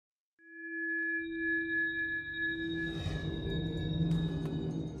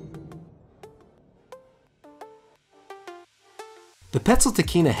The Petzl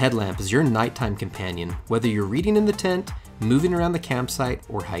TIKKINA headlamp is your nighttime companion, whether you're reading in the tent, moving around the campsite,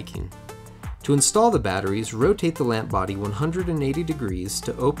 or hiking. To install the batteries, rotate the lamp body 180 degrees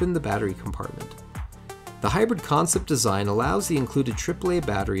to open the battery compartment. The hybrid concept design allows the included AAA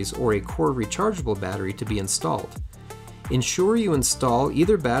batteries or a core rechargeable battery to be installed. Ensure you install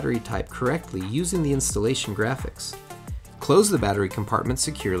either battery type correctly using the installation graphics. Close the battery compartment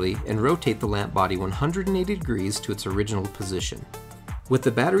securely and rotate the lamp body 180 degrees to its original position. With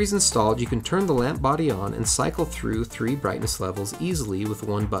the batteries installed, you can turn the lamp body on and cycle through 3 brightness levels easily with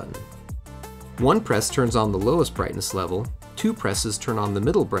one button. 1 press turns on the lowest brightness level, 2 presses turn on the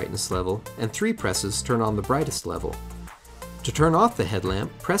middle brightness level, and 3 presses turn on the brightest level. To turn off the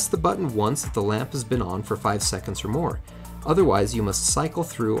headlamp, press the button once if the lamp has been on for 5 seconds or more. Otherwise, you must cycle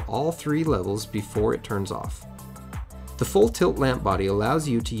through all 3 levels before it turns off. The full tilt lamp body allows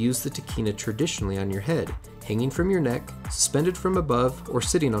you to use the TIKKINA traditionally on your head, hanging from your neck, suspended from above, or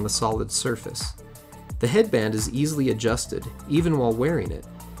sitting on a solid surface. The headband is easily adjusted, even while wearing it,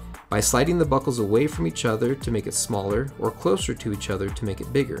 by sliding the buckles away from each other to make it smaller or closer to each other to make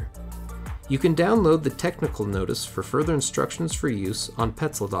it bigger. You can download the technical notice for further instructions for use on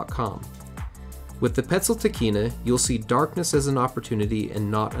Petzl.com. With the Petzl TIKKINA, you'll see darkness as an opportunity and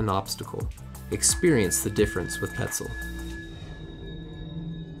not an obstacle. Experience the difference with Petzl.